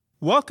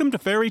Welcome to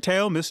Fairy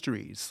Tale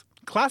Mysteries,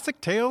 classic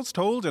tales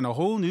told in a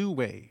whole new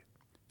way,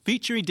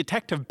 featuring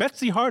Detective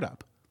Betsy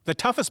Hardup, the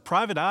toughest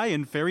private eye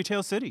in Fairy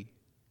Tale City.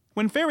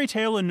 When fairy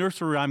tale and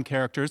nursery rhyme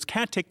characters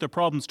can't take their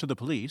problems to the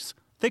police,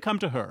 they come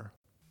to her.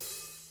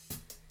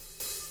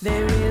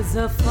 There is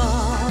a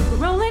fog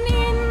rolling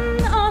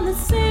in on the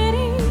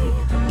city.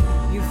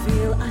 You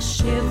feel a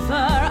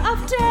shiver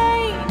of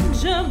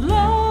danger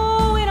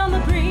blowing on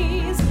the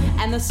breeze,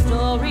 and the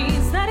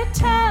stories that it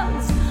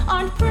tells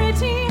aren't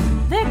pretty,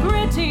 they're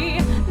gritty,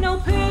 no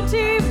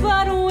pity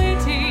but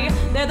witty.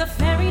 They're the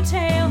fairy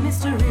tale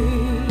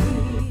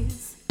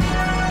mysteries.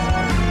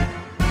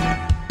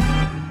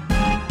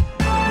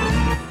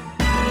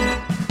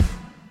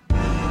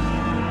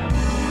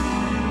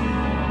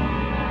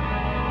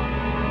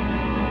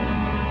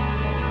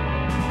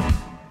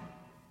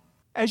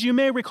 As you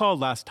may recall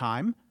last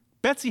time,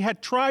 Betsy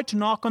had tried to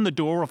knock on the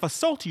door of a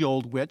salty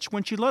old witch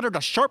when she uttered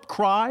a sharp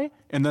cry,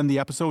 and then the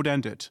episode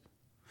ended.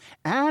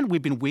 And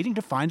we've been waiting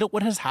to find out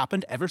what has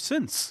happened ever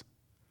since.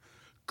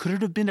 Could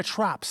it have been a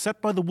trap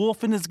set by the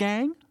wolf and his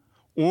gang?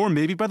 Or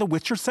maybe by the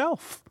witch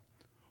herself?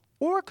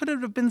 Or could it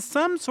have been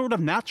some sort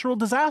of natural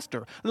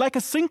disaster, like a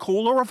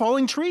sinkhole or a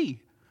falling tree?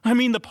 I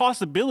mean, the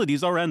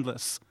possibilities are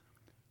endless.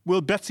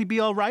 Will Betsy be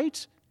all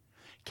right?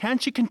 Can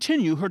she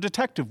continue her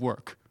detective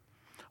work?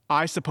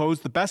 I suppose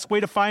the best way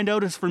to find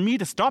out is for me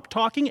to stop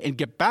talking and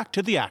get back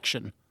to the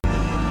action.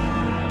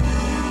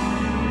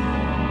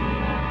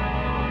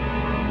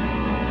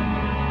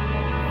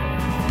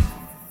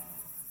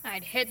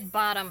 I'd hit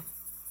bottom.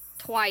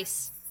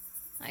 Twice.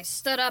 I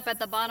stood up at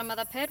the bottom of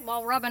the pit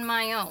while rubbing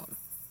my own.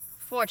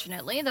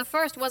 Fortunately, the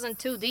first wasn't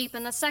too deep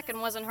and the second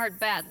wasn't hurt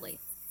badly.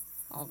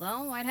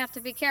 Although, I'd have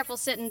to be careful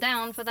sitting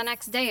down for the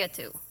next day or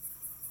two.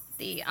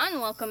 The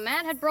unwelcome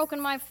mat had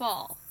broken my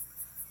fall.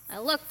 I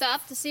looked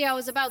up to see I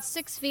was about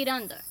 6 feet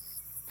under.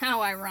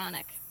 How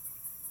ironic.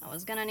 I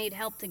was gonna need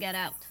help to get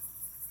out.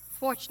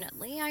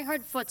 Fortunately, I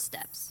heard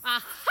footsteps.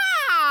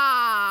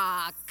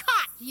 Aha!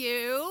 Caught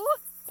you!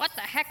 What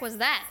the heck was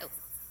that?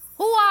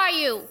 Who are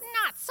you?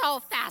 Not so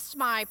fast,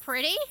 my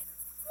pretty.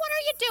 What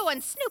are you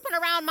doing snooping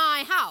around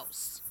my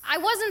house? I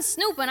wasn't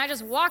snooping, I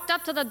just walked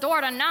up to the door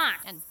to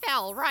knock. And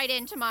fell right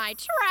into my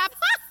trap.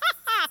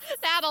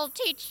 That'll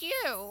teach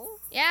you.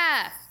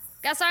 Yeah,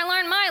 guess I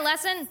learned my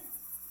lesson.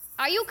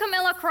 Are you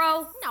Camilla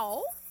Crowe?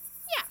 No.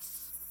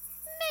 Yes.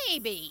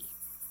 Maybe.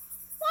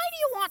 Why do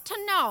you want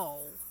to know?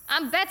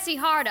 I'm Betsy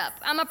Hardup.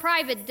 I'm a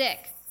private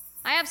dick.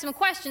 I have some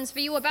questions for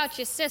you about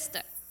your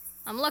sister.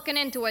 I'm looking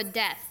into her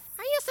death.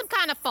 Are you some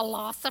kind of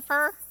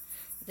philosopher?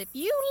 If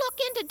you look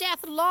into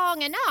death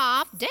long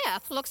enough,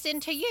 death looks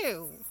into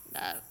you.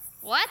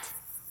 What?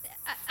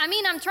 I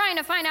mean, I'm trying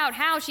to find out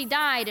how she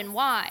died and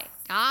why.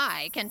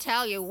 I can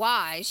tell you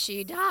why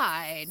she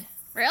died.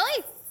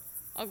 Really?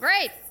 Oh,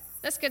 great.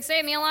 This could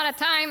save me a lot of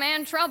time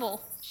and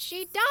trouble.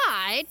 She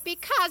died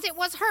because it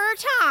was her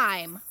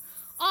time.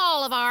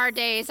 All of our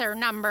days are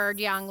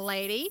numbered, young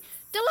lady.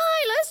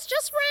 Delilah's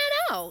just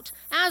ran out,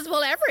 as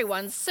will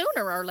everyone's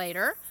sooner or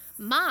later.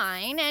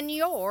 Mine and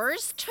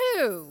yours,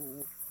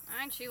 too.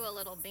 Aren't you a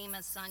little beam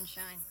of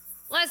sunshine?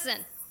 Listen,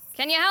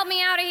 can you help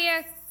me out of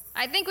here?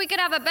 I think we could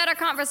have a better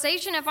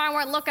conversation if I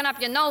weren't looking up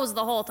your nose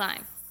the whole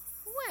time.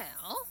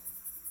 Well,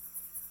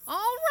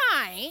 all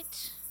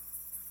right.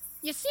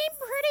 You seem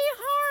pretty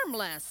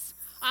harmless.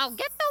 I'll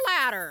get the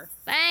ladder.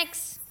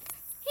 Thanks.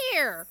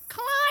 Here,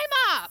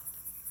 climb up.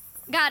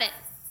 Got it.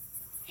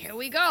 Here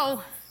we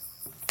go.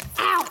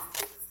 Ow!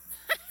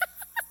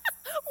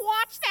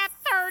 Watch that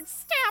third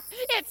step.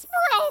 It's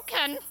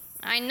broken.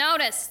 I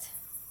noticed.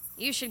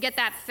 You should get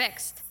that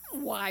fixed.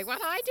 Why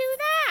would I do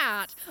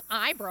that?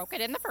 I broke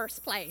it in the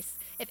first place.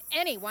 If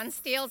anyone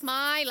steals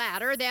my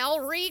ladder, they'll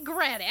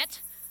regret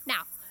it.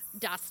 Now,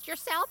 dust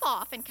yourself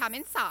off and come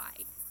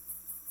inside.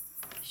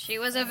 She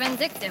was a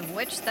vindictive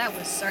witch, that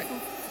was certain.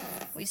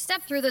 We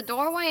stepped through the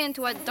doorway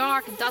into a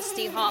dark,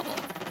 dusty hovel.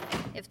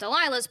 If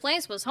Delilah's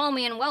place was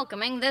homey and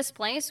welcoming, this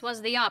place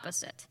was the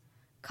opposite.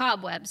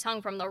 Cobwebs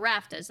hung from the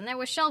rafters, and there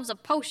were shelves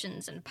of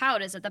potions and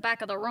powders at the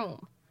back of the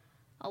room.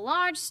 A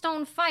large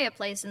stone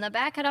fireplace in the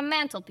back had a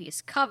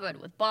mantelpiece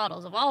covered with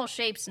bottles of all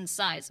shapes and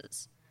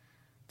sizes.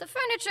 The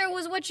furniture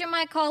was what you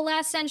might call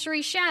last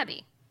century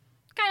shabby.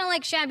 Kind of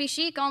like shabby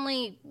chic,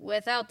 only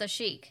without the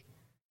chic.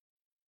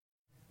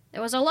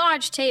 There was a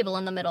large table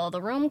in the middle of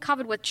the room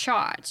covered with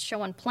charts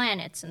showing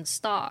planets and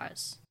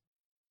stars.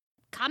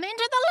 Come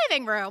into the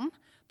living room,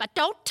 but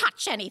don't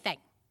touch anything.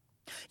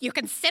 You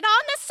can sit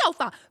on the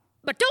sofa,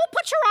 but don't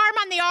put your arm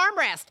on the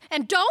armrest,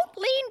 and don't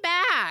lean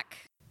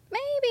back.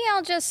 Maybe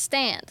I'll just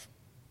stand.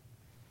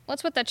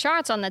 What's with the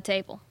charts on the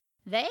table?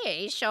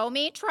 They show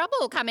me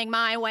trouble coming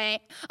my way.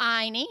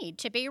 I need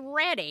to be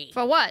ready.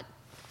 For what?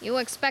 You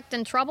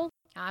expecting trouble?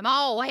 I'm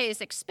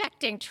always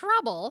expecting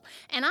trouble,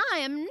 and I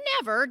am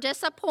never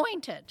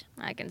disappointed.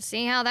 I can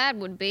see how that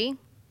would be.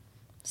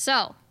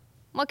 So,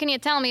 what can you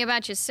tell me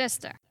about your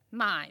sister?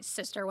 My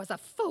sister was a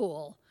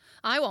fool.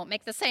 I won't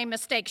make the same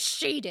mistake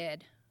she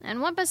did. And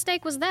what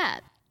mistake was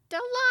that?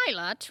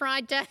 Delilah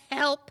tried to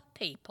help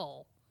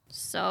people.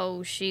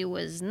 So she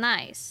was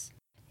nice.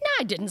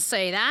 I didn't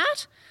say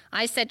that.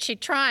 I said she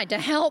tried to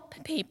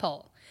help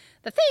people.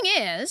 The thing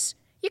is,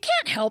 you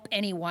can't help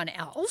anyone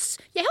else.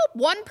 You help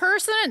one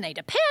person and they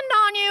depend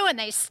on you and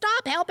they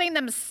stop helping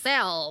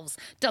themselves.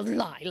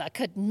 Delilah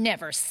could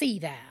never see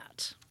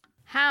that.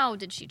 How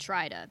did she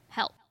try to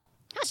help?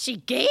 She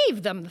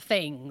gave them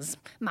things.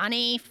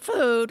 Money,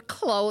 food,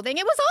 clothing.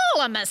 It was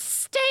all a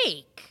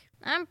mistake.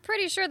 I'm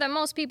pretty sure that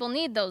most people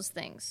need those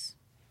things.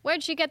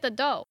 Where'd she get the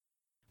dough?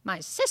 My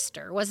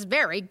sister was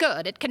very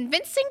good at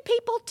convincing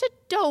people to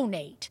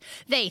donate.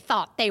 They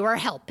thought they were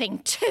helping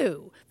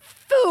too.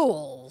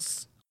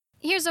 Fools!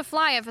 Here's a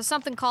flyer for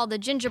something called the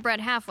Gingerbread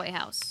Halfway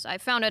House. I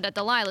found it at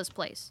Delilah's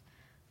place.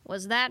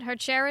 Was that her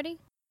charity?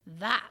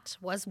 That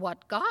was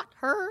what got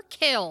her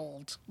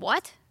killed.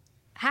 What?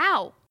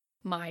 How?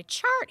 My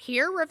chart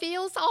here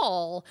reveals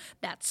all.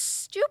 That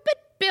stupid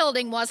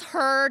building was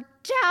her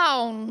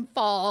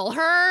downfall,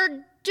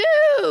 her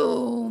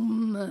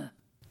doom.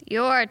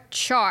 Your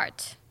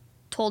chart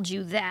told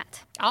you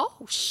that.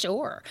 Oh,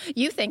 sure.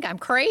 You think I'm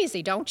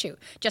crazy, don't you?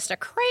 Just a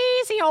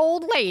crazy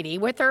old lady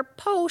with her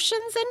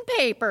potions and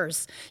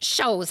papers.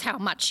 Shows how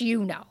much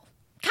you know.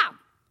 Come,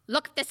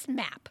 look at this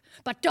map,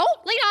 but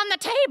don't lean on the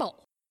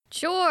table.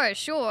 Sure.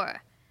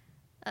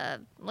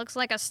 Looks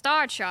like a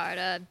star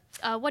chart.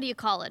 What do you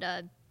call it?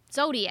 A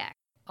zodiac.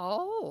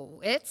 Oh,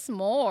 it's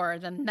more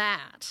than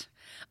that.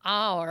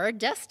 Our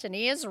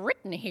destiny is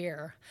written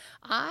here.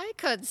 I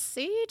could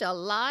see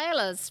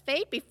Delilah's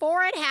fate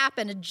before it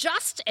happened,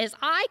 just as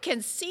I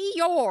can see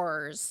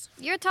yours.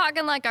 You're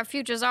talking like our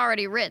future's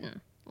already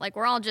written. Like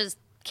we're all just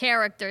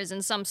characters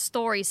in some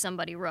story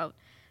somebody wrote.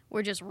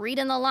 We're just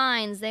reading the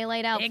lines they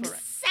laid out for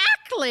us.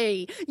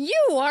 Exactly!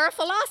 You are a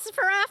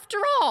philosopher after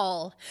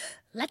all.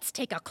 Let's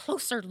take a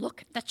closer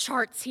look at the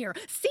charts here.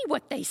 See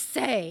what they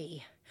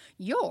say.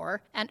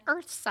 You're an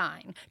earth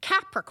sign.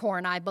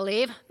 Capricorn, I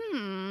believe.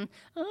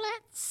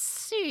 Let's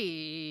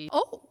see.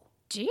 Oh,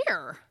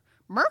 dear.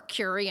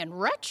 Mercury in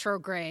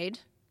retrograde.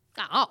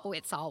 Oh,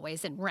 it's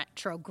always in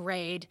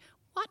retrograde.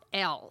 What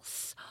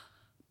else?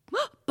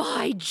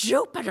 By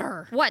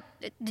Jupiter. What?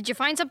 Did you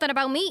find something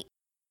about me?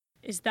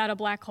 Is that a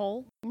black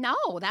hole? No,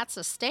 that's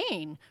a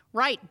stain.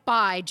 Right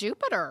by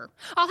Jupiter.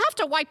 I'll have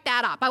to wipe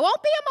that up. I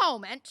won't be a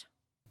moment.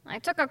 I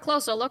took a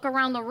closer look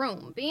around the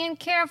room, being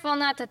careful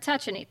not to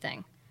touch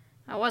anything.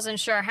 I wasn't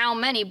sure how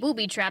many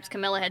booby traps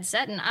Camilla had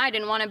set, and I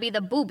didn't want to be the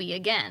booby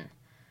again.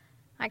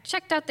 I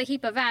checked out the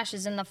heap of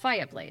ashes in the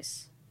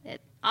fireplace.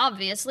 It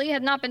obviously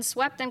had not been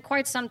swept in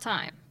quite some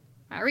time.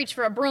 I reached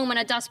for a broom and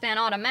a dustpan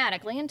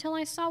automatically until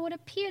I saw what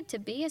appeared to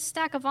be a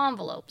stack of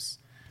envelopes,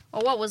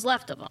 or what was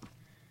left of them.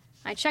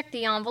 I checked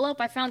the envelope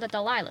I found at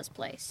Delilah's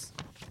place.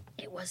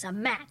 It was a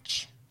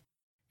match.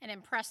 An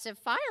impressive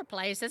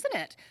fireplace, isn't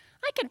it?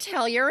 I can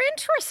tell you're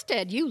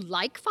interested. You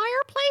like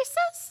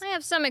fireplaces? I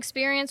have some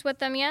experience with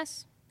them,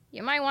 yes.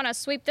 You might want to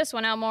sweep this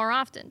one out more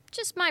often.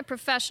 Just my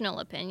professional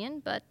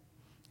opinion, but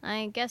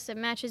I guess it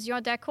matches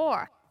your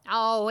decor.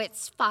 Oh,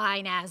 it's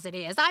fine as it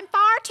is. I'm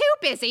far too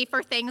busy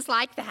for things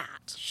like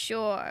that.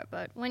 Sure,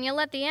 but when you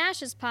let the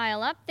ashes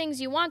pile up,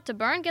 things you want to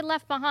burn get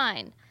left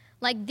behind.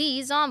 Like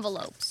these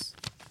envelopes.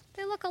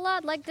 They look a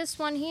lot like this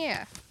one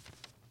here.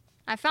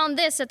 I found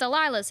this at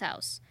Delilah's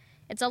house.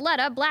 It's a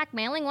letter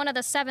blackmailing one of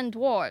the 7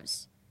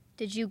 dwarves.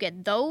 Did you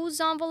get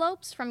those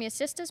envelopes from your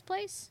sister's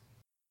place?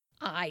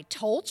 I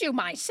told you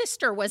my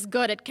sister was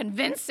good at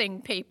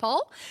convincing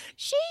people.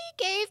 She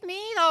gave me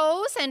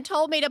those and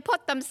told me to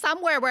put them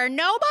somewhere where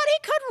nobody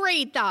could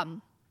read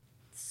them.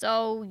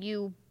 So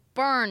you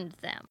burned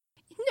them?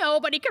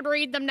 Nobody could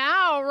read them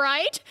now,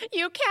 right?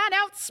 You can't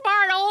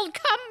outsmart old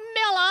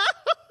Camilla.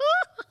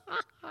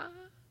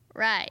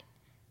 Right.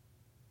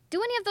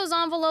 Do any of those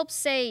envelopes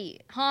say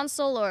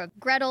Hansel or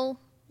Gretel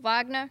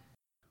Wagner?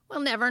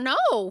 We'll never know,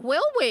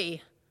 will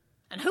we?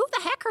 And who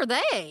the heck are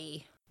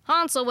they?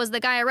 Hansel was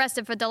the guy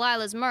arrested for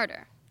Delilah's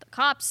murder. The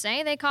cops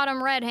say they caught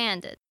him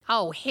red-handed.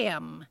 Oh,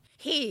 him.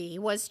 He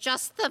was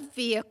just the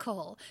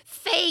vehicle.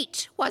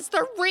 Fate was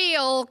the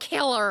real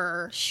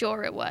killer.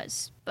 Sure it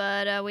was.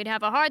 But we'd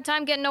have a hard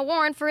time getting a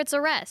warrant for its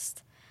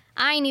arrest.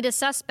 I need a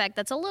suspect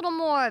that's a little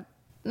more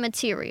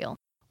material.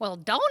 Well,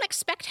 don't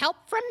expect help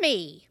from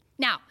me.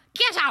 Now,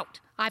 get out!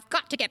 I've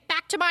got to get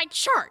back to my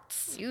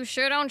charts. You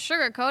sure don't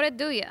sugarcoat it,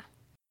 do you?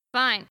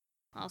 Fine.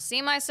 I'll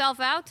see myself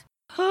out.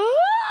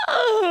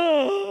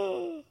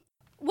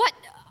 What?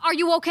 Are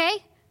you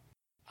okay?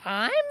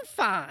 I'm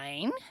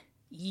fine.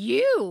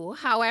 You,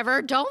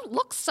 however, don't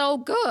look so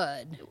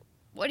good.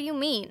 What do you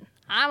mean?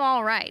 I'm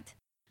all right.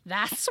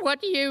 That's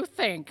what you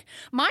think.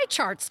 My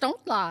charts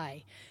don't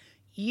lie.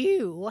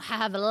 You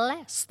have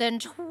less than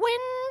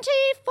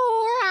 24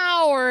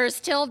 hours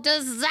till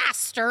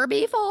disaster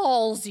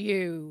befalls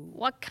you.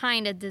 What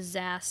kind of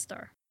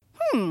disaster?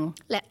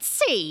 Let's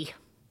see.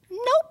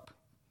 Nope,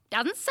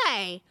 doesn't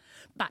say.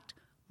 But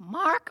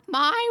mark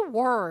my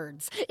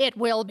words, it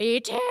will be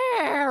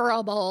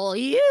terrible.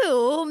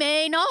 You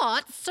may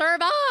not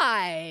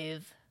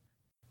survive.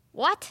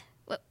 What?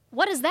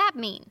 What does that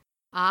mean?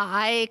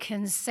 I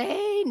can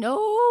say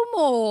no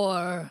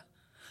more.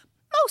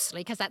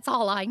 Mostly because that's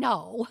all I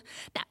know.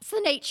 That's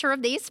the nature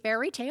of these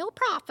fairy tale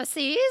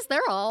prophecies. They're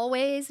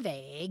always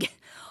vague.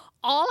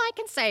 All I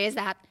can say is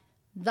that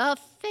the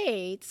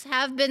fates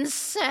have been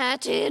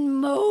set in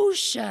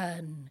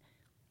motion.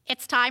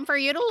 It's time for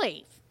you to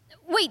leave.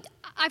 Wait,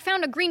 I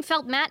found a green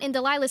felt mat in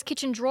Delilah's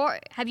kitchen drawer.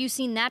 Have you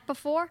seen that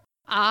before?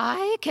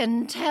 I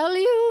can tell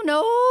you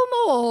no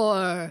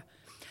more.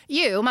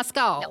 You must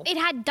go. No, it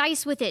had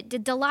dice with it.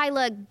 Did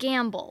Delilah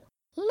gamble?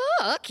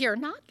 Look, you're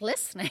not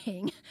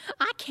listening.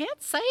 I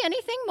can't say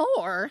anything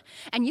more,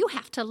 and you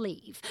have to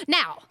leave.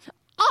 Now,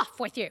 off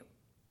with you.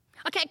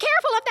 Okay,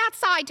 careful of that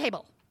side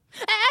table.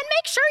 And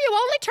make sure you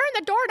only turn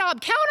the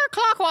doorknob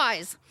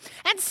counterclockwise.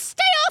 And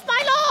stay off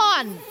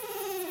my lawn!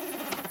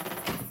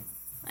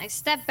 I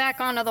stepped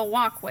back onto the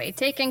walkway,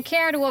 taking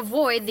care to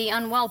avoid the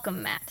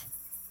unwelcome mat.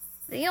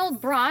 The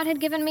old broad had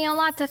given me a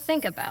lot to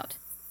think about.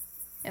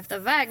 If the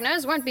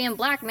Wagners weren't being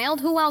blackmailed,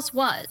 who else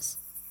was?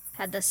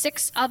 Had the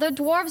 6 other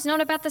dwarves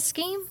known about the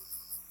scheme?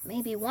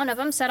 Maybe one of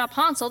them set up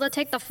Hansel to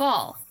take the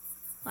fall.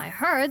 I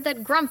heard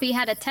that Grumpy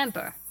had a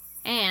temper,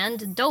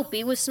 and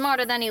Dopey was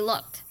smarter than he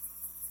looked.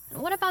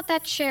 And what about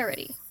that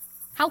charity?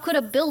 How could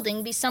a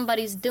building be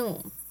somebody's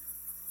doom?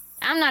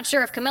 I'm not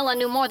sure if Camilla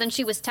knew more than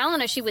she was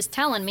telling or she was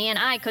telling me and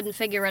I couldn't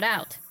figure it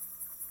out.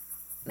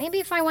 Maybe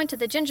if I went to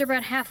the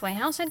gingerbread halfway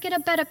house, I'd get a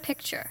better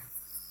picture.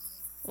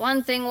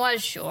 One thing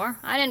was sure,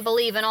 I didn't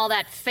believe in all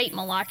that fate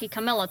malarkey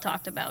Camilla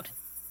talked about.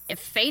 If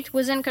fate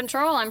was in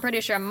control, I'm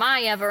pretty sure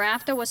my ever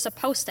after was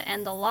supposed to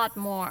end a lot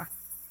more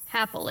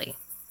happily.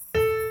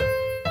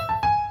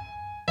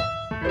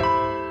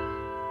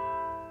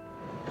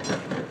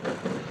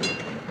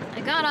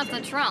 I got off the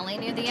trolley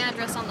near the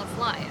address on the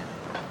flyer.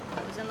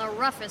 It was in the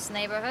roughest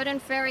neighborhood in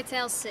Fairy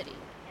Tale City,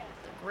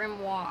 the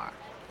Grimoire.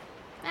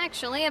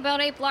 Actually,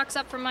 about 8 blocks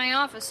up from my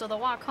office, so the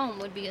walk home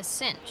would be a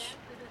cinch.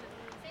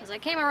 As I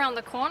came around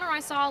the corner, I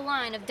saw a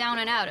line of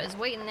down-and-outers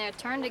waiting their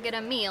turn to get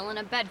a meal and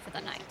a bed for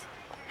the night.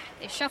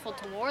 They shuffled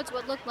towards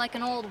what looked like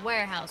an old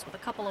warehouse with a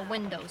couple of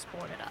windows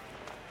boarded up.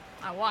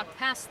 I walked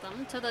past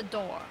them to the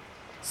door.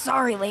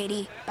 Sorry,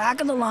 lady.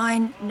 Back of the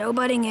line, no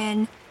butting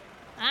in.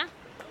 Huh?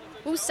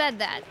 Who said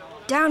that?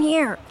 Down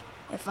here.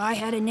 If I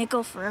had a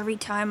nickel for every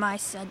time I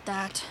said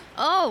that.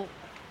 Oh,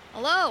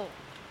 hello.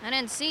 I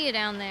didn't see you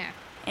down there.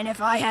 And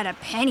if I had a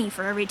penny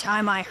for every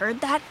time I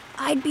heard that,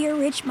 I'd be a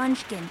rich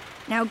munchkin.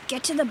 Now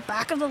get to the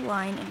back of the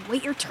line and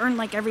wait your turn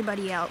like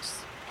everybody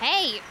else.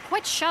 Hey,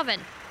 quit shoving.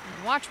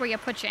 And watch where you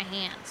put your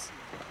hands.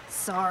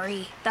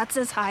 Sorry, that's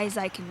as high as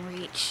I can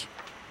reach.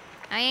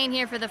 I ain't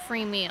here for the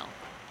free meal.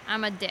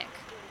 I'm a dick.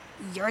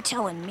 You're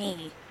telling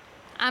me.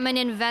 I'm an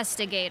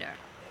investigator.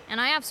 And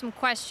I have some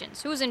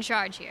questions. Who's in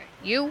charge here?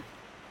 You?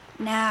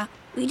 Nah,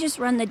 we just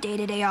run the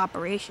day-to-day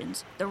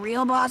operations. The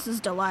real boss is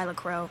Delilah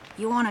Crowe.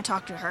 You want to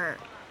talk to her.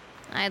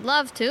 I'd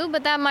love to,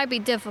 but that might be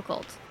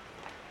difficult.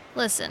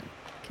 Listen,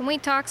 can we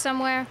talk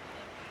somewhere?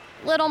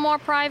 Little more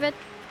private?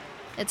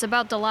 It's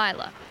about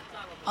Delilah.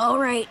 All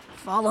right,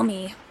 follow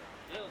me.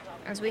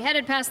 As we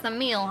headed past the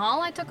meal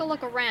hall, I took a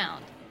look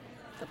around.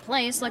 The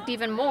place looked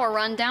even more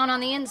run down on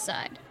the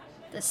inside.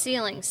 The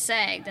ceiling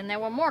sagged, and there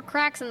were more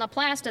cracks in the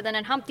plaster than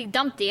in Humpty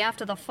Dumpty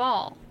after the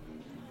fall.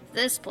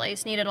 This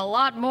place needed a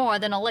lot more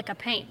than a lick of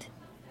paint.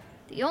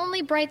 The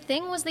only bright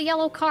thing was the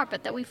yellow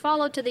carpet that we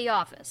followed to the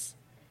office.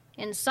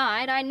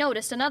 Inside, I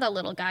noticed another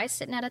little guy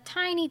sitting at a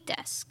tiny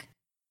desk.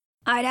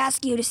 I'd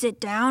ask you to sit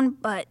down,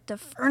 but the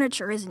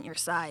furniture isn't your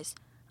size.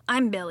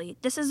 I'm Billy.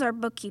 This is our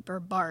bookkeeper,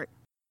 Bart.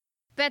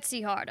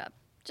 Betsy Hardup.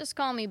 Just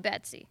call me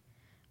Betsy.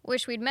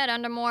 Wish we'd met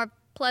under more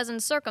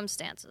pleasant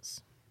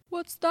circumstances.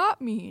 What's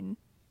that mean?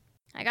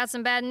 I got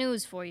some bad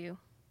news for you.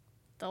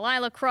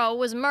 Delilah Crowe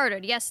was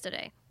murdered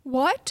yesterday.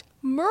 What?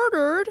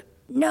 Murdered?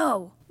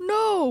 No.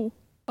 No.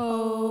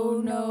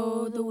 Oh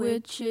no, the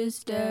witch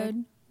is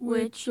dead.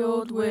 Witch,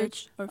 old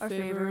witch, our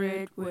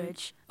favorite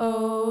witch.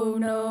 Oh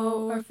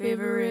no, our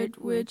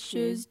favorite witch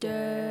is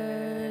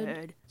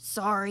dead.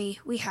 Sorry,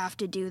 we have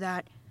to do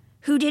that.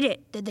 Who did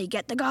it? Did they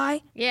get the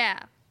guy?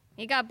 Yeah.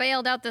 He got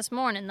bailed out this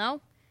morning,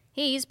 though.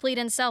 He's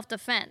pleading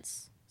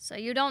self-defense. So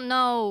you don't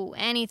know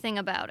anything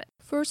about it.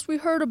 First we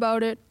heard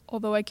about it,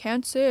 although I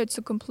can't say it's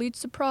a complete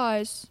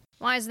surprise.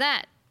 Why's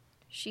that?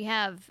 She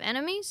have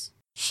enemies?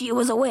 She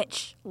was a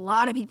witch. A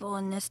lot of people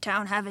in this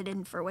town have it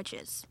in for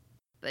witches.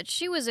 But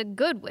she was a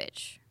good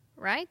witch,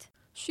 right?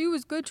 She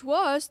was good to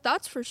us,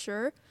 that's for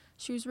sure.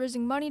 She was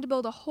raising money to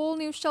build a whole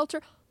new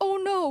shelter. Oh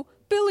no,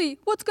 Billy,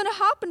 what's gonna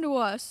happen to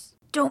us?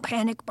 Don't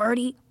panic,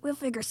 Bertie. We'll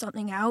figure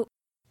something out.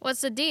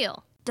 What's the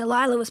deal?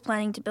 Delilah was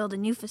planning to build a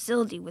new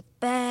facility with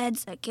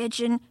beds, a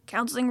kitchen,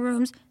 counseling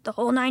rooms, the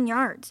whole 9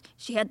 yards.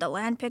 She had the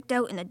land picked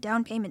out and the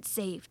down payment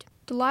saved.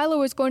 Delilah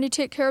was going to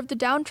take care of the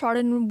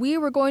downtrodden and we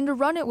were going to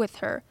run it with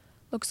her.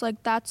 Looks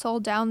like that's all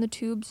down the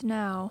tubes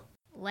now.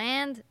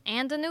 Land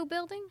and a new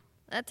building?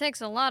 That takes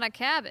a lot of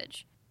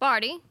cabbage.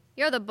 Barty,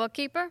 you're the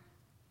bookkeeper.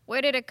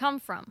 Where did it come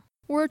from?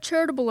 We're a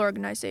charitable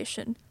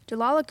organization.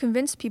 Delilah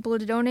convinced people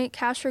to donate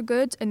cash or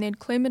goods and they'd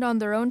claim it on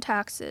their own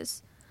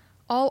taxes.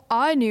 All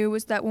I knew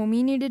was that when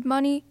we needed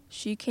money,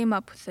 she came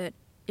up with it,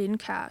 in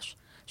cash.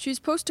 She's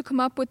supposed to come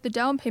up with the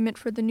down payment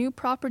for the new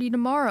property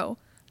tomorrow.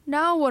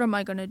 Now what am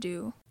I gonna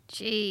do?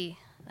 Gee,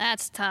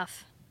 that's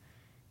tough.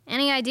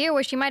 Any idea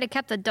where she might have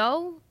kept the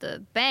dough?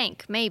 The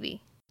bank,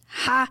 maybe.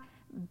 Ha!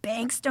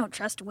 Banks don't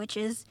trust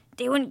witches.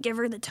 They wouldn't give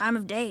her the time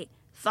of day.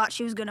 Thought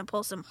she was gonna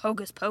pull some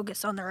hocus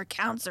pocus on their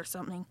accounts or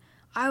something.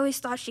 I always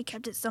thought she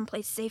kept it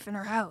someplace safe in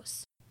her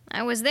house.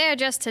 I was there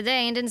just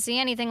today and didn't see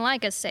anything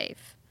like a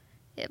safe.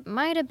 It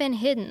might have been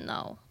hidden,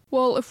 though.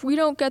 Well, if we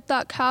don't get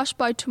that cash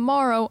by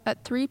tomorrow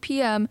at 3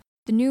 p.m.,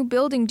 the new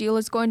building deal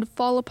is going to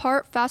fall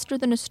apart faster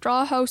than a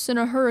straw house in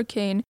a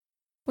hurricane.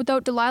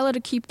 Without Delilah to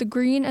keep the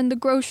green and the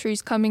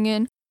groceries coming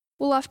in,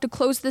 we'll have to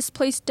close this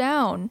place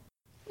down.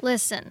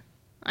 Listen,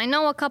 I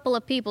know a couple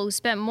of people who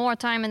spent more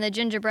time in the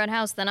gingerbread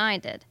house than I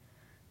did.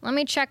 Let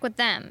me check with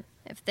them.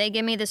 If they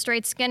give me the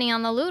straight skinny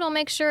on the loot, I'll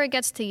make sure it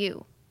gets to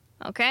you.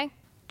 Okay?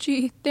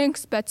 Gee,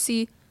 thanks,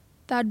 Betsy.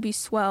 That'd be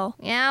swell.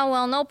 Yeah,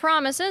 well, no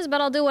promises, but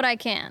I'll do what I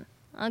can.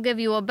 I'll give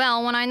you a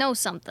bell when I know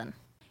something.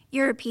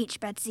 You're a peach,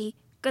 Betsy.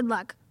 Good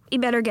luck. We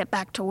better get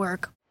back to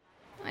work.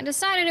 I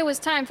decided it was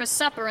time for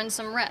supper and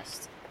some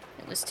rest.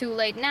 It was too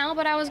late now,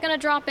 but I was going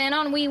to drop in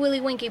on Wee Willie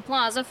Winky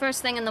Plaza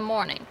first thing in the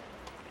morning.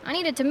 I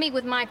needed to meet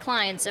with my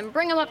clients and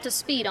bring them up to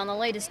speed on the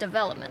latest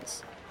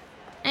developments.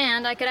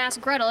 And I could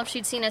ask Gretel if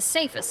she'd seen a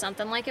safe or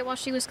something like it while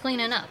she was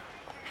cleaning up.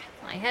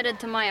 I headed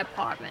to my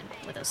apartment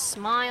with a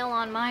smile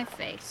on my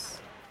face.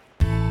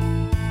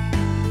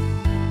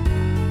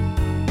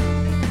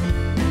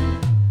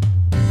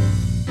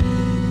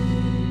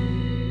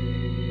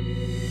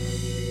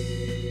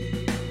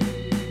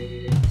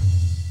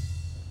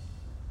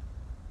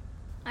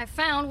 I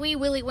found Wee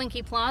Willie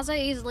Winky Plaza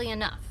easily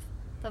enough.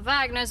 The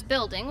Wagner's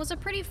building was a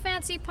pretty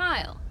fancy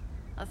pile.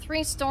 A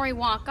 3-story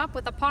walk-up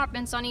with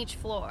apartments on each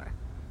floor.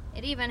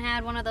 It even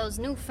had one of those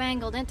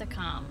newfangled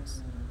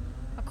intercoms.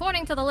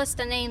 According to the list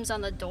of names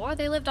on the door,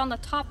 they lived on the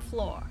top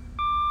floor.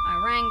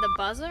 I rang the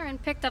buzzer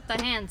and picked up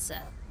the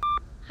handset.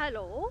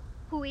 Hello?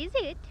 Who is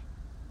it?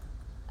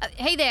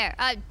 Hey there,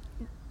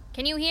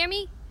 can you hear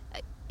me?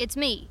 It's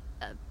me,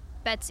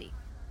 Betsy.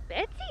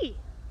 Betsy?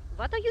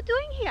 What are you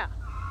doing here?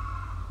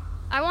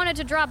 I wanted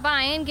to drop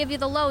by and give you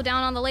the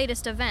lowdown on the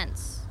latest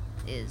events.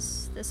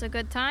 Is this a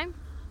good time?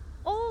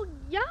 Oh,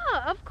 yeah,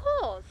 of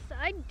course.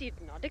 I did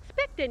not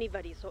expect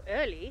anybody so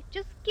early.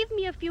 Just give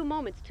me a few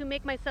moments to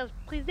make myself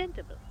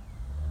presentable.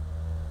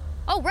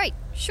 Oh, right,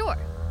 sure.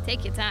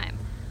 Take your time.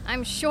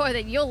 I'm sure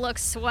that you'll look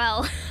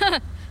swell.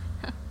 I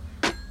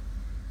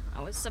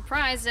was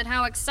surprised at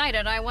how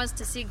excited I was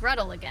to see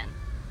Gretel again.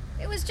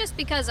 It was just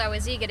because I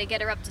was eager to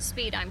get her up to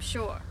speed, I'm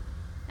sure.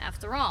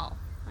 After all,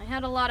 I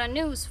had a lot of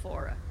news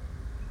for her.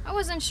 I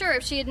wasn't sure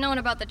if she had known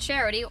about the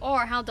charity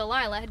or how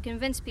Delilah had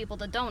convinced people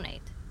to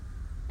donate.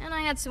 And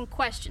I had some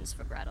questions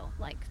for Gretel,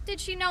 like, did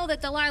she know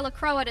that Delilah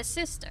Crowe had a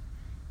sister?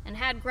 And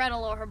had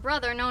Gretel or her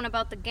brother known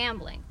about the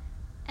gambling?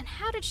 And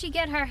how did she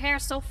get her hair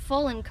so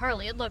full and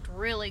curly it looked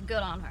really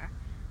good on her?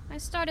 I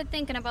started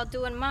thinking about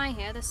doing my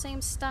hair the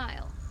same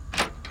style.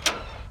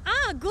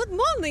 Ah, good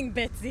morning,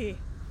 Betsy.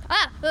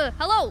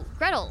 Hello,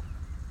 Gretel.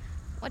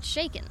 What's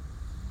shaking?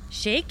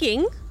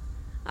 Shaking?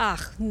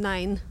 Ach,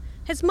 nein.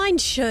 Has mein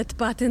shirt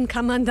button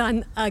come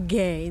undone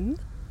again?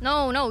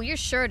 No, your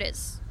shirt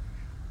is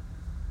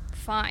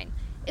fine.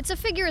 It's a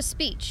figure of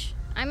speech.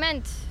 I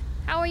meant,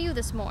 how are you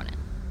this morning?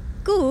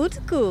 Good.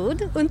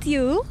 Und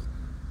you?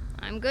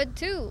 I'm good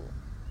too.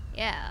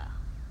 Yeah.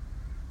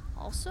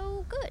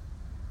 Also good.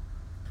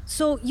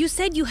 So you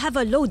said you have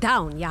a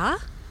lowdown, yeah?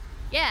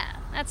 Yeah,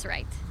 that's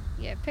right.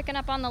 You're picking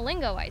up on the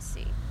lingo, I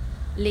see.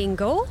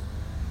 Lingo?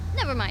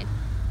 Never mind.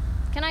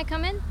 Can I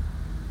come in?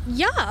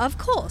 Yeah, of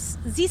course.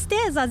 The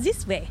stairs are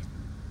this way.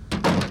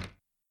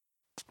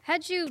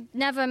 Had you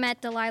never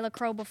met Delilah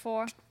Crowe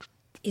before?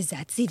 Is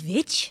that the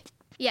witch?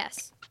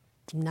 Yes.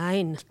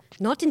 Nein,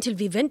 not until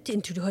we went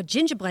into her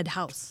gingerbread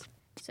house.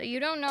 So you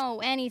don't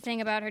know anything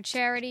about her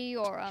charity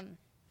or,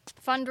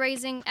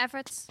 fundraising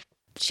efforts?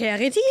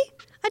 Charity?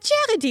 A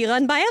charity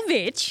run by a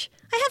witch?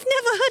 I have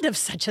never heard of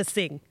such a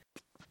thing.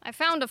 I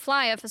found a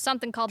flyer for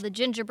something called the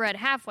Gingerbread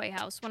Halfway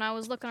House when I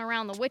was looking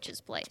around the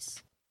witch's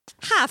place.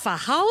 Half a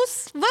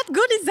house? What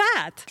good is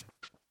that?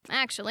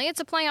 Actually, it's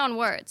a play on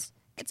words.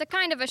 It's a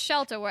kind of a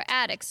shelter where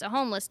addicts or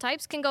homeless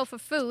types can go for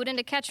food and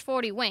to catch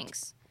 40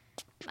 winks.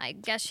 I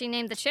guess she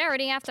named the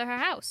charity after her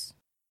house.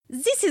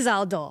 This is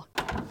our door.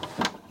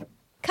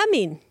 Come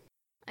in.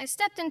 I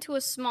stepped into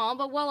a small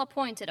but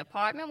well-appointed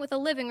apartment with a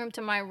living room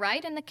to my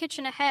right and the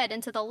kitchen ahead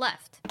and to the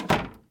left.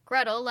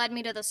 Gretel led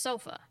me to the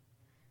sofa.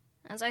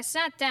 As I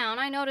sat down,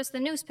 I noticed the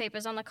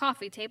newspapers on the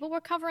coffee table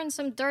were covering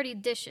some dirty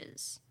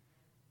dishes.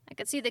 I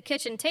could see the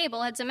kitchen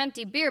table had some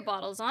empty beer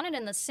bottles on it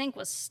and the sink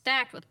was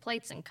stacked with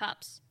plates and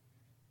cups.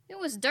 It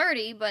was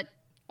dirty, but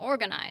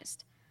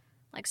organized.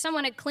 Like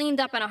someone had cleaned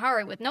up in a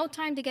hurry with no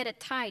time to get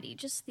it tidy,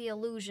 just the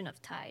illusion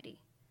of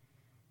tidy.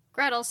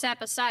 Gretel sat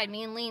beside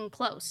me and leaned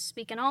close,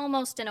 speaking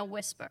almost in a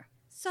whisper.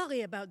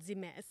 Sorry about the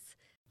mess.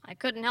 I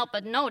couldn't help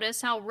but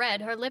notice how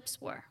red her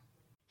lips were.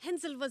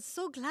 Hansel was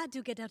so glad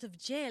to get out of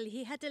jail.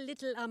 He had a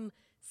little,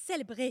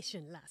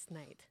 celebration last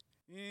night.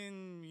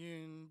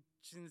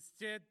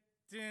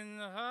 Den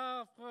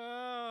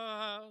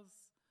Haus,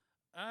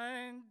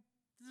 ein,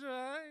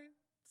 drei,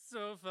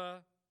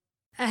 Sofa.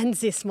 And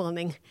this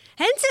morning.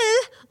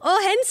 Hansel! Oh,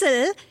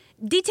 Hansel!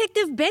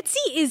 Detective Betsy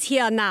is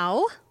here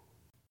now.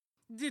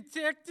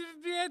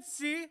 Detective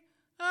Betsy?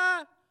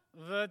 Ah,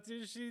 what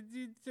is she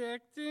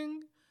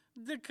detecting?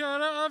 The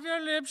color of your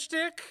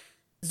lipstick?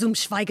 Zum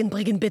Schweigen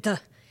bringen,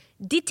 bitte.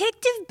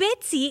 Detective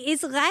Betsy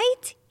is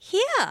right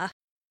here.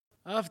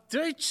 Auf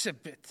Deutsche,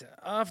 bitte.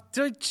 Auf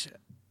Deutsche.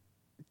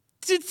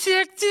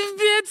 Detective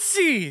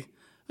Betsy!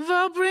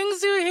 What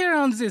brings you here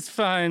on this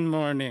fine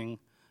morning?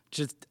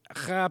 Just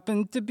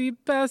happened to be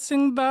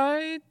passing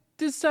by?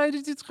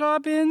 Decided to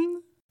drop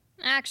in?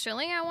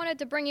 Actually, I wanted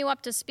to bring you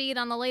up to speed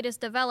on the latest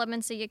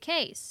developments of your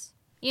case.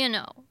 You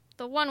know,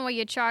 the one where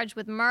you're charged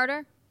with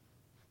murder.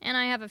 And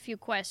I have a few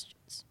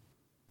questions.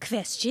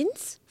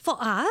 Questions? For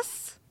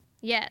us?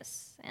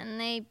 Yes, and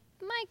they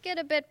might get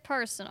a bit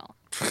personal.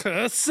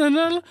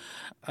 Personal?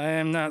 I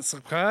am not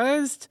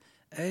surprised.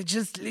 I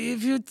just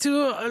leave you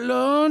two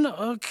alone,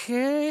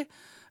 okay?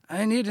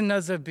 I need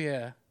another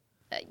beer.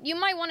 You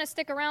might want to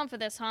stick around for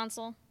this,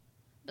 Hansel.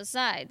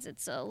 Besides,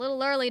 it's a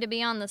little early to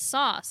be on the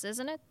sauce,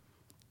 isn't it?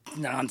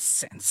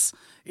 Nonsense.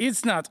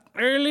 It's not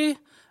early.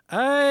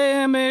 I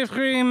am a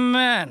free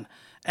man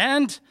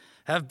and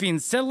have been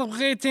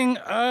celebrating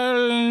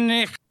all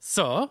night.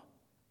 So,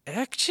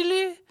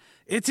 actually,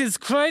 it is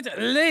quite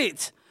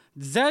late.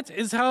 That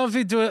is how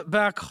we do it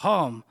back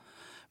home.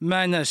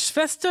 Meine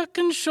Schwester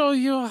can show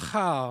you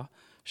how.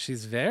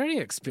 She's very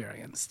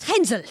experienced.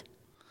 Hansel!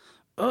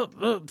 Oh,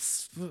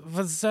 oops.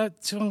 Was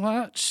that too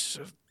much?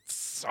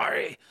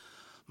 Sorry.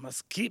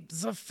 Must keep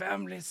the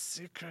family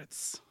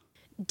secrets.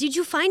 Did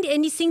you find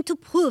anything to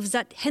prove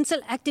that Hansel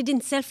acted in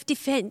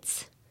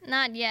self-defense?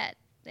 Not yet.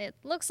 It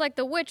looks like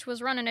the witch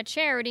was running a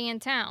charity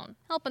in town,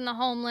 helping the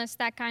homeless,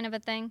 that kind of a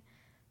thing.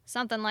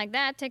 Something like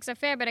that takes a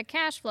fair bit of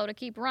cash flow to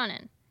keep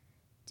running.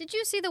 Did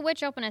you see the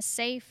witch open a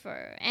safe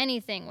or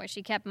anything where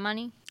she kept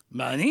money?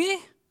 Money?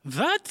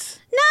 What?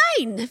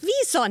 Nein!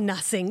 We saw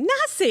nothing.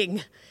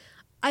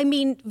 I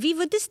mean, we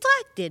were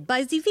distracted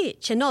by the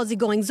witch and all the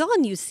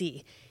goings-on, you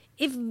see.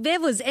 If there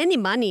was any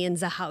money in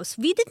the house,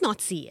 we did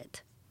not see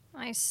it.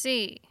 I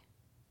see.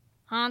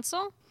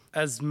 Hansel?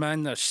 As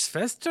meine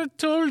Schwester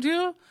told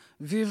you,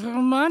 we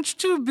were much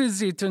too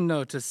busy to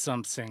notice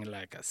something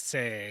like a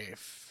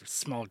safe,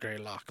 small gray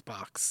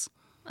lockbox.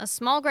 A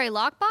small gray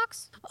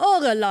lockbox?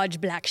 Or a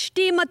large black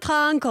steamer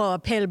trunk, or a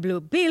pale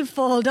blue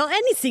billfold, or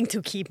anything to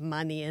keep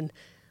money in.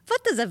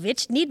 What does a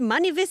witch need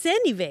money with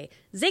anyway?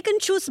 They can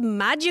choose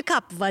magic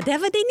up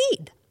whatever they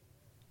need.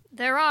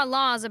 There are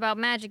laws about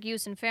magic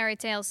use in Fairy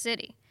Tale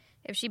City.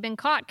 If she'd been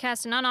caught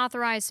casting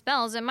unauthorized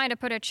spells, it might have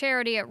put her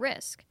charity at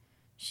risk.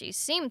 She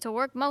seemed to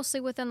work mostly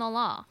within the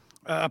law.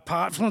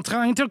 Apart from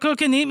trying to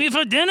cook and eat me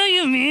for dinner,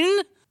 you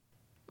mean?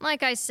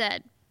 Like I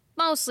said,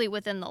 mostly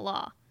within the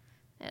law.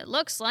 It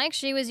looks like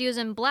she was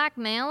using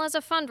blackmail as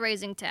a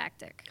fundraising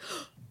tactic.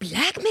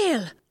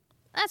 Blackmail?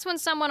 That's when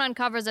someone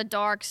uncovers a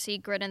dark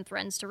secret and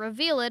threatens to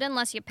reveal it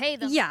unless you pay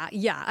them.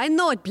 Yeah, I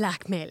know what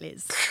blackmail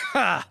is.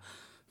 Ha!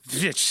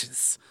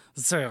 Witches.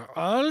 They're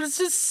all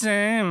the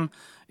same.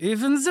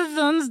 Even the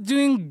ones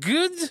doing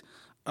good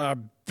are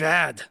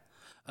bad.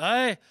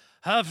 I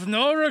have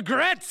no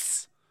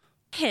regrets.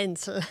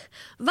 Hansel,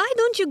 why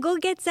don't you go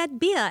get that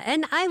beer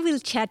and I will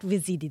chat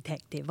with the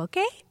detective,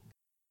 okay?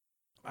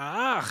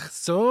 Ach,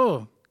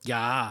 so.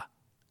 Ja.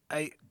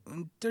 I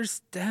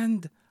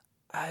understand.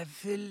 I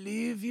will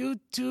leave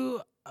you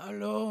two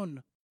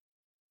alone.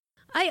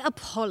 I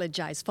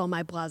apologize for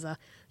my brother.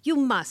 You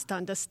must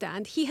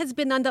understand, he has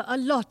been under a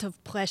lot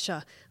of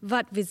pressure.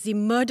 What with the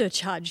murder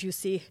charge, you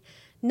see.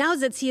 Now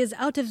that he is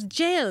out of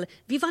jail,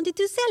 we wanted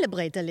to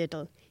celebrate a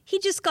little. He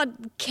just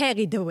got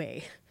carried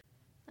away.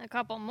 A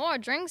couple more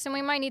drinks and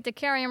we might need to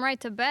carry him right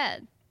to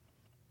bed.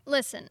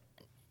 Listen,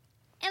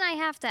 and I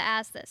have to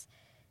ask this.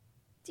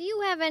 Do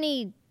you have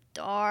any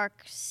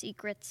dark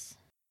secrets?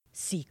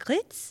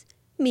 Secrets?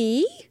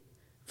 Me?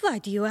 Why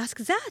do you ask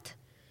that?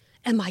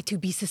 Am I to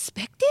be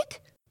suspected?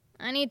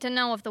 I need to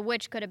know if the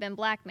witch could have been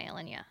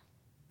blackmailing you.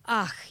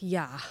 Ach,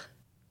 ja.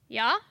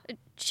 Yeah?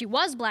 She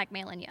was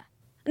blackmailing you.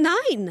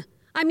 Nein!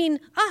 I mean,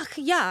 ach,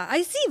 ja,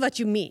 I see what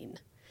you mean.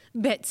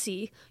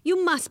 Betsy,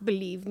 you must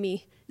believe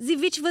me. The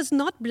witch was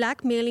not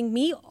blackmailing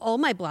me or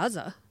my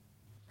brother.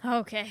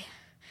 Okay.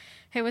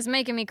 It was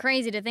making me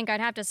crazy to think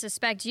I'd have to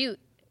suspect you,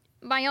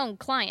 my own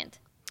client.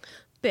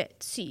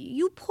 Betsy,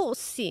 you poor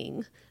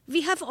thing.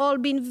 We have all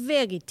been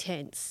very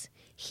tense.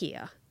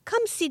 Here,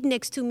 come sit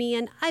next to me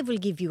and I will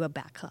give you a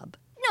back rub.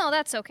 No,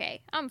 that's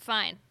okay. I'm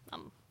fine.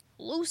 I'm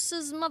loose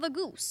as Mother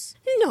Goose.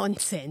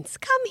 Nonsense.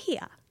 Come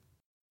here.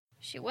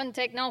 She wouldn't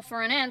take no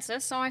for an answer,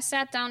 so I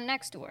sat down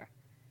next to her.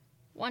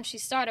 Once she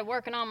started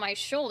working on my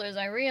shoulders,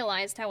 I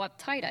realized how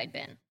uptight I'd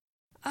been.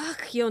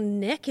 Ach, your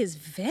neck is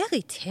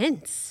very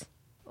tense.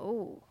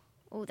 Oh,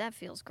 that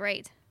feels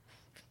great.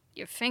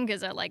 Your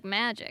fingers are like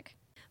magic.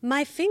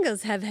 My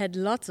fingers have had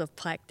lots of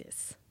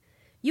practice.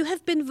 You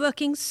have been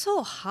working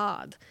so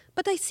hard,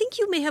 but I think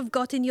you may have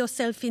gotten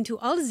yourself into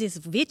all this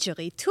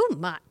witchery too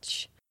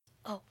much.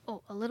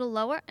 Oh, a little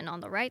lower and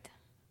on the right.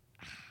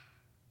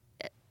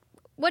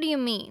 What do you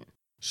mean?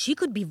 She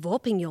could be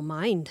warping your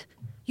mind.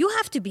 You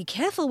have to be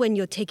careful when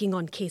you're taking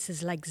on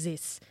cases like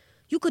this.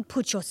 You could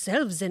put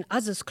yourselves and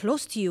others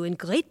close to you in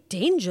great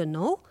danger,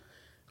 no?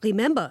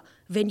 Remember,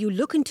 when you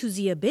look into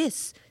the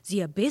abyss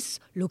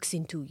looks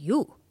into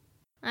you.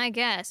 I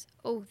guess.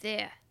 Oh,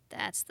 there.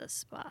 That's the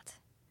spot.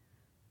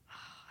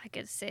 I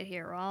could sit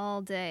here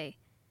all day.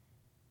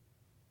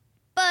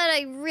 But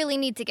I really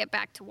need to get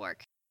back to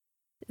work.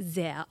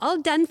 They're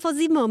all done for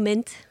the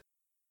moment.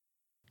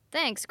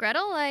 Thanks,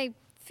 Gretel. I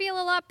feel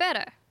a lot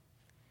better.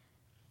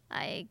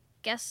 I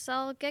guess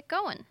I'll get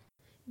going.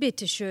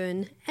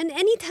 Bitteschön. And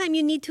anytime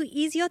you need to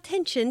ease your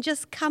tension,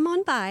 just come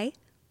on by.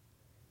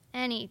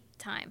 Any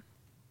time.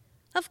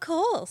 Of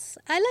course.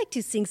 I like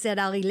to think that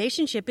our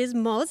relationship is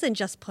more than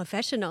just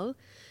professional.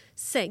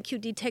 Thank you,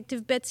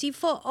 Detective Betsy,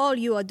 for all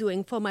you are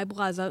doing for my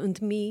brother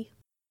and me.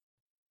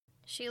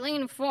 She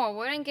leaned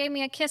forward and gave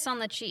me a kiss on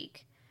the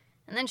cheek.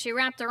 And then she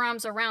wrapped her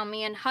arms around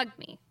me and hugged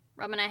me,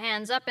 rubbing her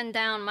hands up and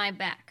down my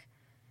back.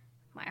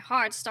 My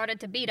heart started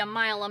to beat a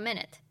mile a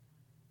minute.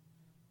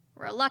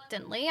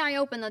 Reluctantly, I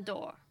opened the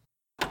door.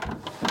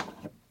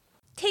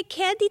 Take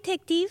care,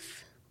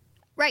 Detective.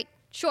 Right,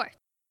 sure.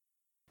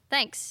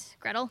 Thanks,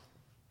 Gretel.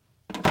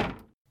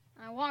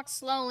 I walked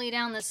slowly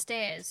down the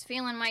stairs,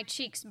 feeling my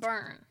cheeks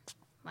burn.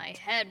 My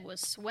head was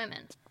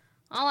swimming.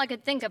 All I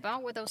could think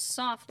about were those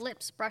soft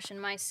lips brushing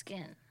my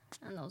skin,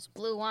 and those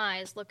blue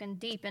eyes looking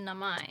deep into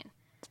mine,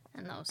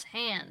 and those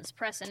hands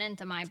pressing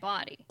into my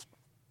body.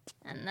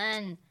 And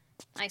then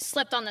I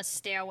slipped on the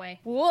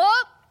stairway.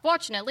 Whoop!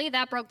 Fortunately,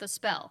 that broke the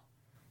spell.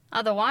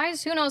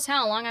 Otherwise, who knows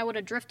how long I would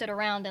have drifted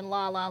around in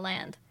La La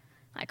Land.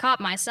 I caught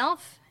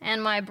myself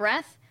and my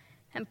breath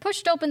and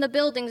pushed open the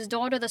building's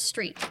door to the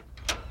street.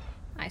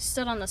 I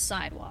stood on the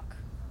sidewalk,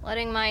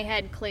 letting my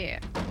head clear.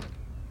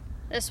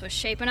 This was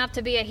shaping up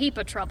to be a heap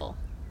of trouble.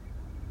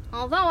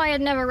 Although I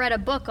had never read a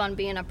book on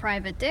being a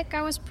private dick,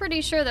 I was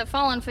pretty sure that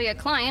falling for your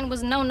client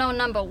was no-no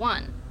number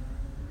one.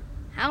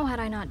 How had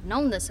I not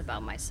known this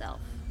about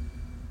myself?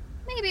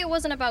 Maybe it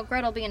wasn't about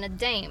Gretel being a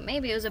dame.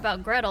 Maybe it was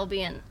about Gretel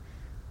being,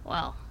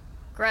 well,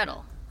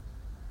 Gretel.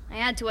 I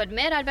had to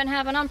admit I'd been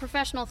having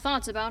unprofessional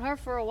thoughts about her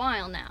for a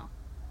while now.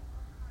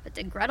 But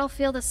did Gretel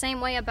feel the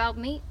same way about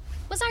me?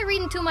 Was I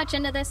reading too much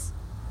into this?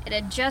 It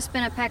had just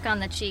been a peck on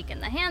the cheek,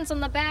 and the hands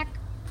on the back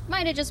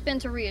might have just been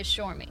to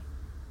reassure me.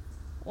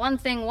 One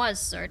thing was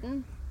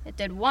certain. It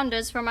did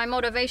wonders for my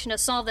motivation to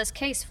solve this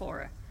case for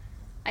her.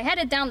 I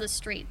headed down the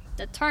street,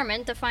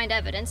 determined to find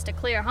evidence to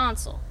clear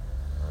Hansel.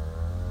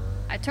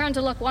 I turned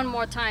to look one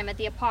more time at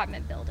the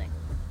apartment building,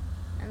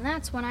 and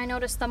that's when I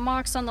noticed the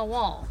marks on the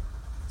wall.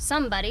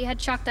 Somebody had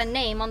chalked a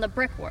name on the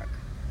brickwork.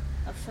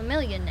 A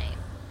familiar name.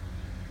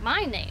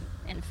 My name,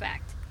 in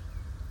fact.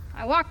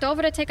 I walked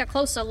over to take a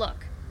closer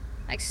look.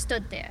 I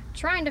stood there,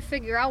 trying to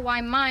figure out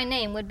why my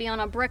name would be on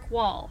a brick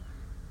wall,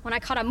 when I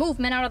caught a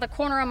movement out of the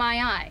corner of my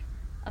eye.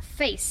 A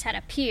face had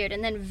appeared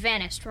and then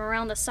vanished from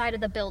around the side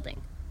of the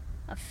building.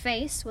 A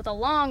face with a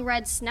long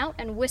red snout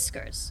and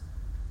whiskers.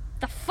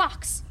 The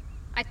fox!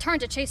 I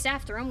turned to chase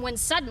after him when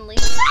suddenly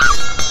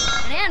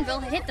an anvil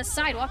had hit the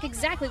sidewalk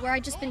exactly where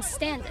I'd just been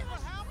standing.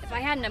 If I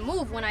hadn't have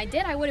moved when I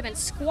did, I would have been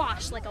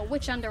squashed like a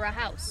witch under a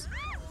house.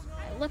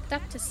 I looked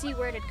up to see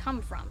where it had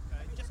come from.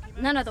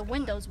 None of the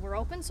windows were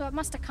open, so it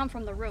must have come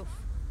from the roof.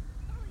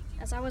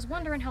 As I was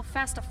wondering how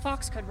fast a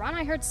fox could run,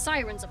 I heard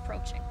sirens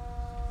approaching.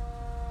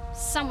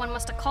 Someone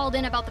must have called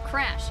in about the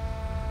crash.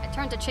 I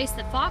turned to chase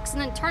the fox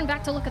and then turned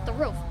back to look at the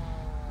roof.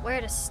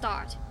 Where to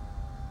start?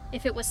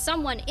 If it was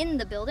someone in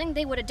the building,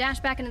 they would have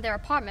dashed back into their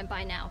apartment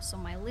by now, so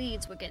my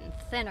leads were getting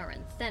thinner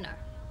and thinner.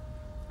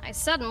 I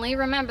suddenly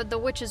remembered the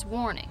witch's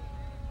warning.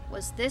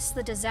 Was this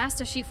the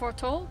disaster she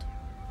foretold?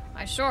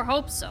 I sure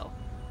hope so.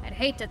 I'd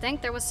hate to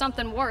think there was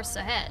something worse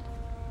ahead.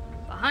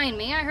 Behind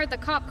me, I heard the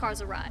cop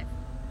cars arrive.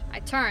 I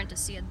turned to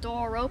see a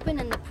door open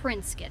and the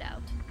prince get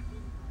out.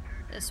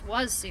 This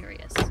was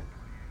serious.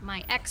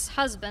 My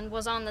ex-husband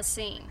was on the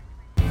scene.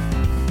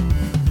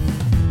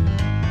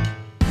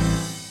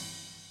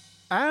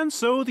 And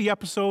so the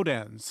episode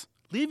ends,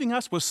 leaving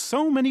us with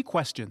so many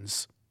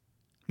questions.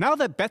 Now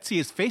that Betsy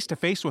is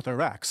face-to-face with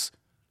her ex,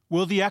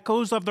 will the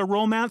echoes of the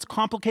romance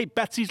complicate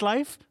Betsy's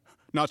life?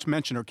 Not to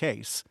mention her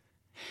case.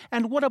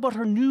 And what about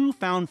her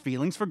newfound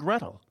feelings for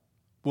Gretel?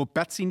 Will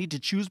Betsy need to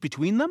choose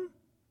between them?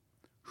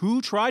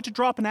 Who tried to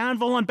drop an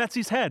anvil on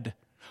Betsy's head?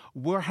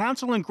 Were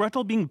Hansel and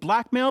Gretel being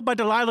blackmailed by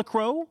Delilah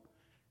Crowe?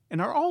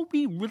 And are all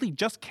we really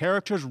just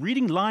characters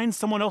reading lines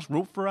someone else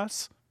wrote for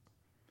us?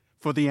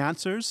 For the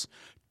answers,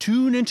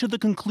 tune into the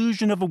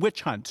conclusion of a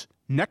witch hunt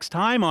next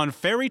time on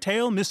Fairy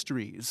Tale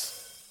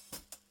Mysteries.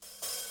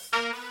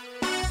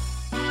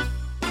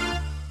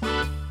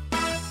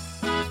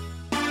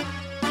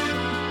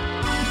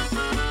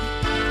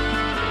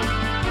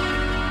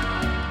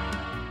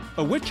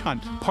 A Witch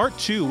Hunt Part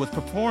 2 was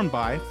performed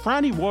by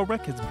Franny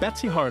Warwick as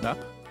Betsy Hardup,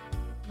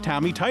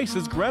 Tammy Tice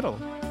as Gretel,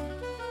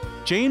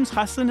 James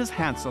Husson as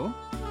Hansel,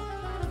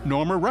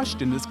 Norma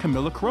Rushton as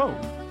Camilla Crowe,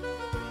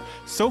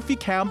 Sophie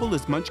Campbell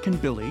as Munchkin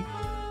Billy,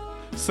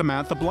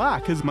 Samantha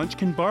Black as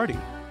Munchkin Barty.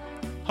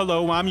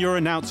 Hello, I'm your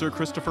announcer,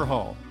 Christopher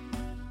Hall.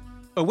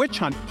 A Witch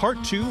Hunt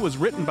Part 2 was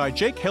written by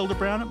Jake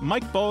Hildebrand,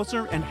 Mike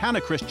Balzer, and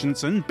Hannah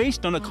Christensen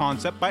based on a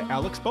concept by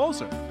Alex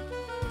Balzer.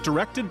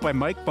 Directed by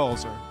Mike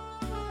Balzer.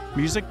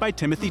 Music by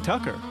Timothy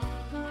Tucker.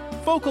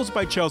 Vocals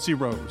by Chelsea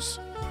Rose.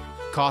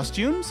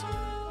 Costumes?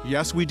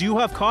 Yes, we do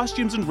have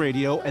costumes in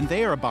radio, and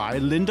they are by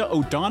Linda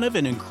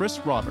O'Donovan and Chris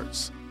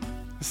Roberts.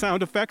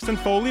 Sound effects and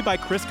Foley by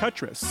Chris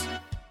Cuttress.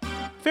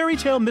 Fairy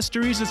Tale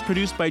Mysteries is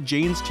produced by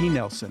James T.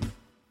 Nelson.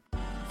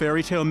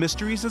 Fairy Tale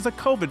Mysteries is a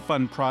COVID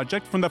fund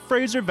project from the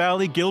Fraser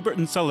Valley Gilbert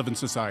and Sullivan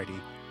Society.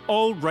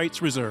 All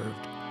rights reserved.